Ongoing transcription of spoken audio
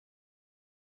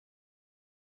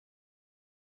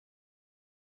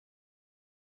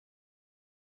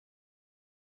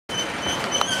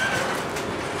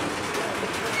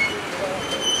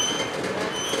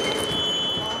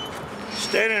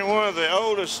Standing in one of the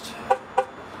oldest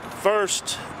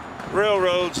first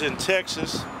railroads in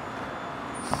Texas.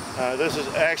 This is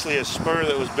actually a spur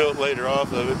that was built later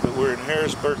off of it, but we're in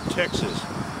Harrisburg, Texas.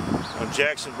 I'm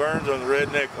Jackson Burns, I'm the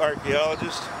Redneck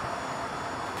Archaeologist.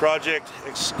 Project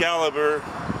Excalibur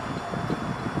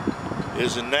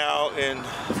is now in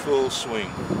full swing.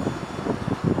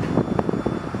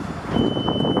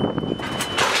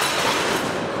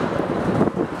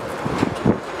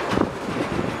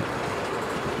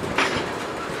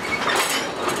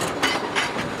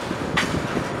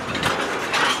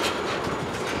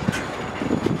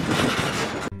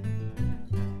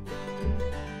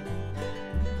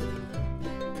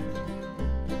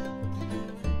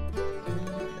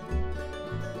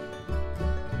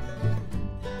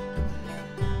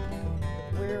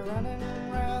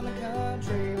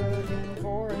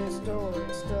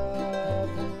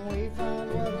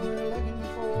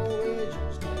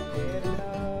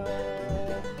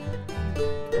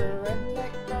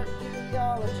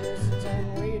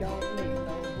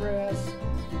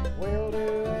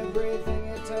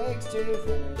 To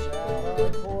finish out our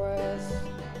quest.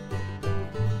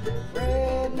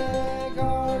 Redneck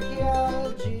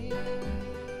Archaeology.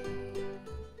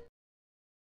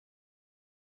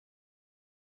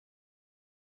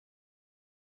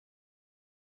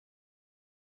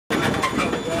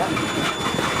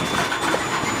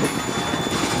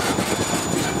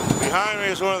 Behind me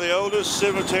is one of the oldest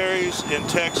cemeteries in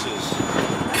Texas.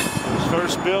 It was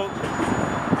first built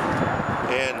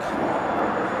in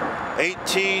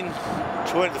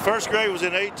 1820. The first grave was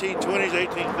in 1820s,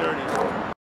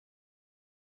 1830s.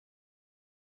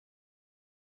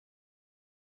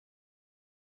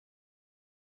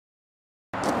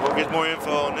 We'll get more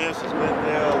info on this. It's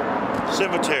Glendale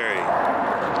Cemetery,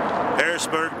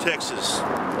 Harrisburg, Texas.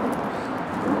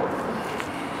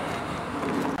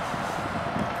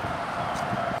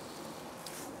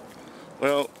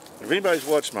 Well, if anybody's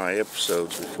watched my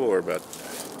episodes before about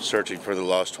searching for the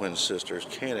lost twin sisters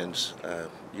cannons,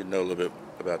 you know a little bit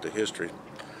about the history.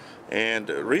 And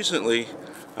recently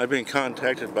I've been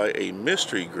contacted by a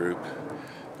mystery group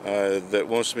that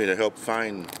wants me to help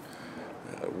find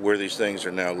where these things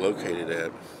are now located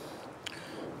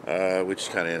at, which is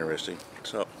kind of interesting.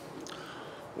 So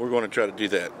we're going to try to do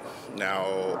that. Now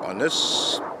on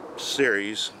this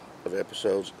series of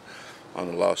episodes on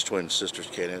the lost twin sisters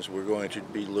cannons, we're going to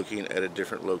be looking at a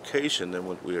different location than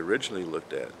what we originally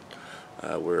looked at.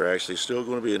 We're actually still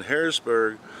going to be in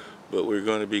Harrisburg, but we're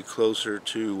going to be closer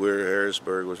to where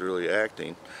Harrisburg was really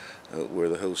acting, where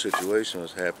the whole situation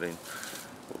was happening.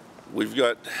 We've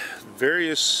got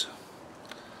various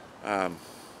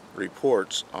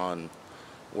reports on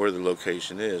where the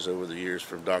location is over the years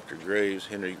from Dr. Graves,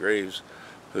 Henry Graves,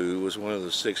 who was one of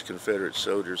the 6 Confederate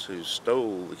soldiers who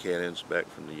stole the cannons back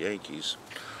from the Yankees.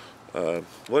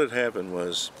 What had happened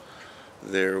was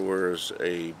there was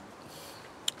the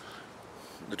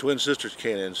Twin Sisters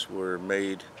cannons were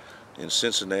made in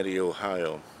Cincinnati,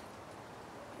 Ohio,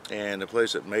 and the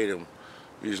place that made them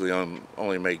usually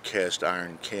only made cast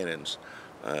iron cannons,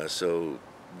 so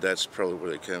that's probably where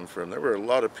they come from. There were a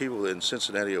lot of people in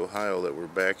Cincinnati, Ohio that were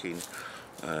backing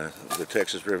the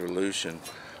Texas Revolution,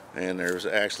 and there was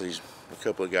actually a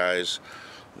couple of guys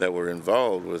that were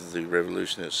involved with the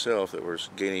revolution itself that were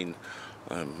getting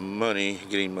money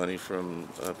from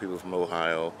people from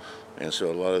Ohio, and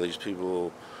so a lot of these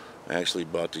people actually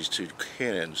bought these 2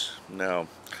 cannons. Now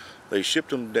they shipped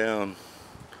them down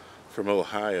from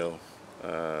Ohio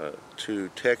to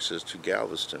Texas, to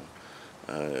Galveston,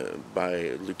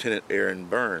 by Lieutenant Aaron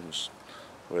Burns.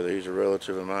 Whether he's a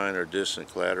relative of mine or distant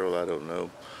collateral, I don't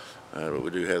know, but we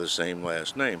do have the same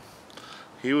last name.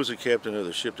 He was the captain of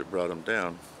the ship that brought them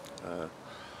down.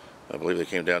 I believe they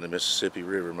came down the Mississippi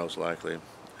River most likely,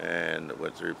 and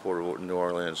went through Port of New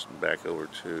Orleans and back over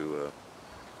to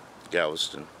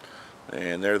Galveston.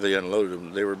 And there they unloaded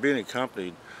them. They were being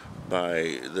accompanied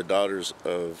by the daughters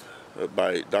of,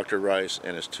 by Dr. Rice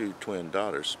and his 2 twin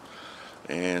daughters.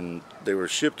 And they were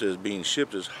being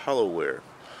shipped as hollowware.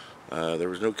 There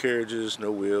was no carriages,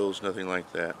 no wheels, nothing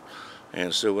like that.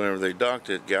 And so whenever they docked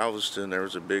at Galveston, there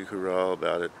was a big hurrah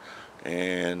about it.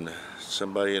 And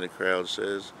somebody in the crowd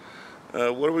says,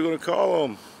 what are we going to call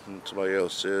them? And somebody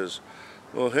else says,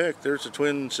 well, heck, there's the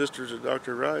twin sisters of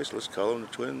Dr. Rice. Let's call them the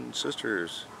twin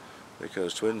sisters,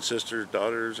 because twin sister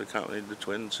daughters accompanied the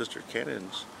twin sister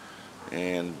cannons.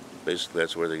 And basically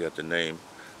that's where they got the name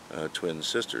Twin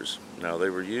Sisters. Now they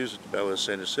were used at the Battle of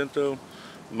San Jacinto.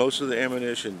 Most of the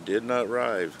ammunition did not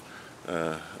arrive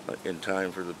in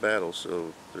time for the battle,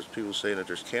 so there's people saying that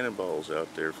there's cannonballs out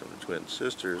there from the Twin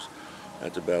Sisters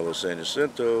at the Battle of San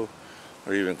Jacinto,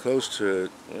 or even close to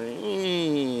it,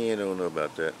 I don't know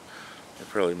about that. They're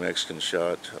probably Mexican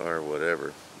shot or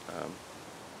whatever.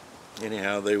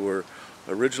 Anyhow, they were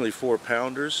originally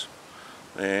 4-pounders,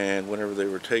 and whenever they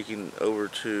were taken over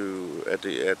to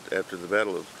after the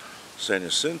Battle of San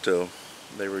Jacinto,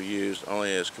 they were used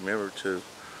only as commemorative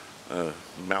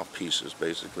mouthpieces,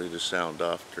 basically, to sound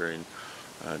off during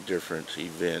different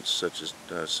events, such as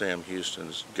Sam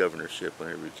Houston's governorship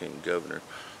whenever he became governor.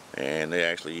 And they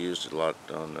actually used it a lot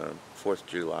on 4th of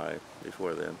July.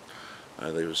 Before then,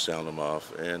 they would sound them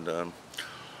off. And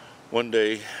one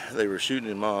day they were shooting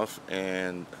him off,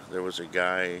 and there was a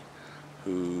guy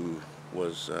who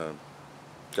was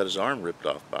got his arm ripped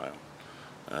off by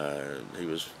him. He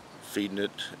was feeding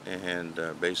it, and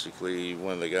basically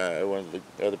one of the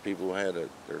other people had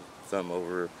their thumb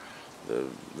over the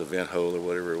vent hole or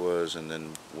whatever it was, and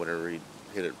then whenever he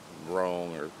hit it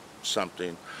wrong or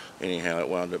something, anyhow, it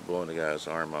wound up blowing the guy's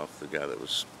arm off, the guy that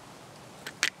was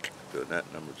doing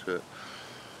that number to it.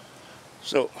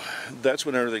 So that's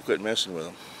whenever they quit messing with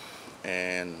him,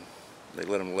 and they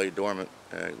let him lay dormant.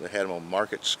 They had him on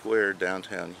Market Square,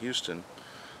 downtown Houston,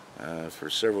 for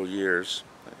several years,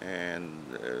 and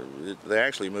they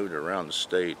actually moved it around the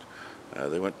state.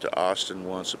 They went to Austin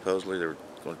once, supposedly. They were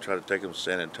going to try to take him to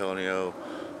San Antonio.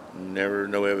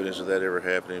 No evidence of that ever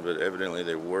happening, but evidently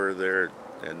they were there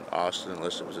in Austin,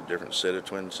 unless it was a different set of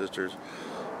twin sisters.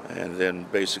 And then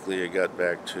basically it got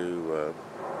back to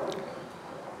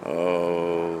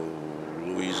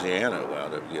Louisiana,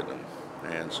 wound up getting them.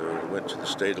 And so it went to the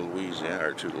state of Louisiana,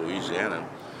 or to Louisiana,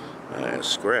 as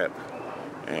scrap.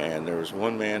 And there was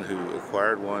one man who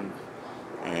acquired one,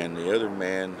 and the other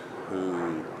man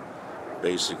who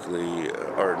basically,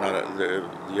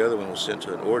 the other one was sent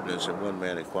to an ordinance, and one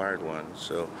man acquired one.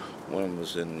 So one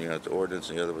was in the ordinance,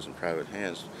 and the other was in private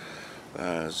hands.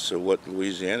 So what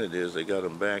Louisiana did is they got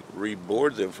them back,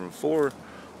 reboard them from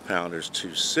 4-pounders to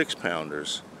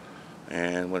 6-pounders,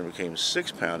 and when it became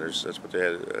 6-pounders, that's what they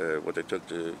had, what they took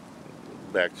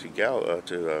back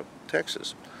to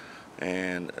Texas.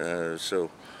 And so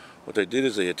what they did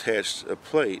is they attached a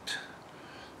plate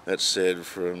that said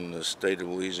from the state of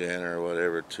Louisiana or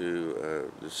whatever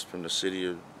to from the city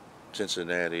of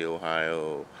Cincinnati,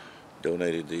 Ohio,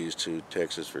 donated these to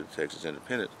Texas for the Texas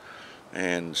independence.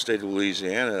 And the state of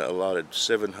Louisiana allotted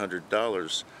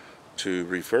 $700 to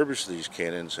refurbish these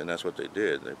cannons, and that's what they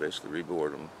did. They basically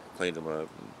reboarded them, cleaned them up,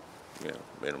 and,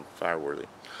 made them fireworthy.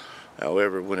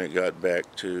 However, when it got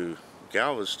back to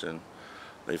Galveston,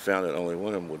 they found that only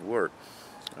one of them would work.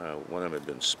 One of them had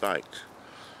been spiked.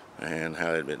 And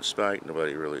how it had been spiked,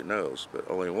 nobody really knows. But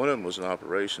only one of them was in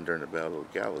operation during the Battle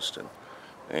of Galveston.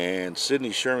 And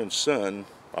Sidney Sherman's son,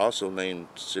 also named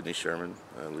Sidney Sherman,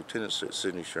 Lieutenant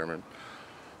Sidney Sherman,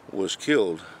 was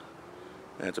killed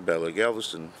at the Battle of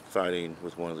Galveston fighting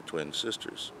with one of the twin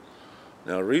sisters.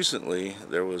 Now recently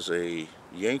there was a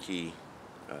Yankee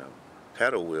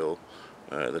paddle wheel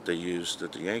that the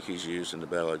Yankees used in the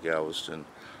Battle of Galveston.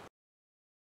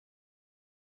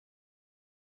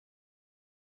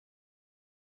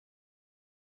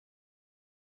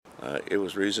 It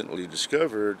was recently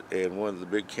discovered, and one of the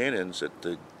big cannons that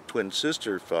the twin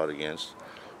sister fought against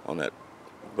on that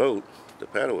boat, the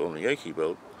paddle on the Yankee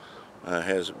boat,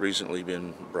 has recently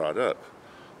been brought up.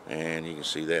 And you can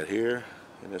see that here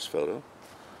in this photo.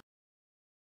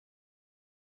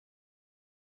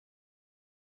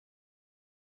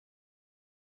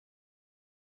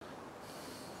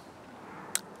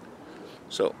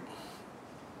 So,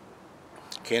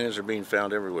 cannons are being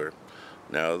found everywhere.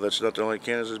 Now, that's not the only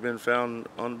cannons that's been found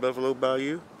on Buffalo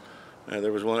Bayou.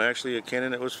 There was a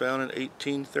cannon that was found in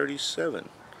 1837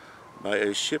 by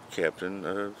a ship captain,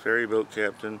 a ferry boat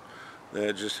captain,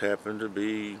 that just happened to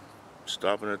be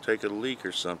stopping to take a leak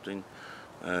or something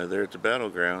there at the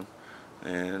battleground,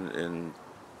 and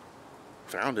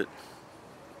found it.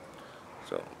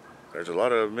 So, there's a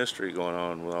lot of mystery going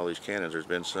on with all these cannons. There's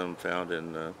been some found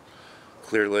in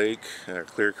Clear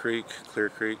Creek,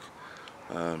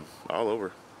 all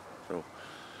over. So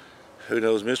who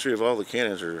knows? Mystery of all the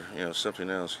cannons, or something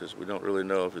else, because we don't really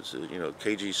know if it's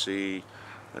KGC,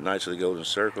 Knights of the Golden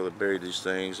Circle that buried these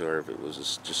things, or if it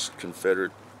was just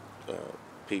Confederate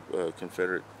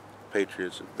Confederate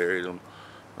patriots that buried them,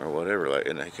 or whatever. Like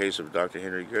in the case of Dr.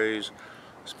 Henry Graves,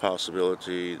 it's a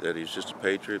possibility that he's just a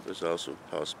patriot, but it's also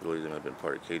a possibility that he might have been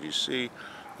part of KGC,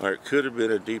 or it could have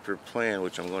been a deeper plan,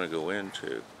 which I'm going to go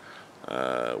into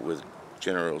with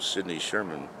General Sidney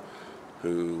Sherman,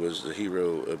 who was the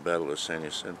hero of Battle of San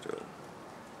Jacinto.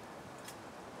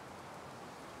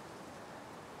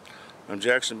 I'm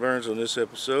Jackson Burns on this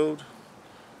episode.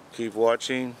 Keep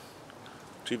watching.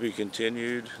 To be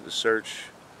continued. The search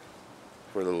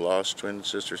for the lost Twin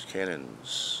Sisters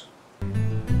cannons.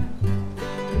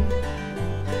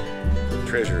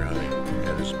 Treasure hunting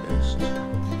at its best.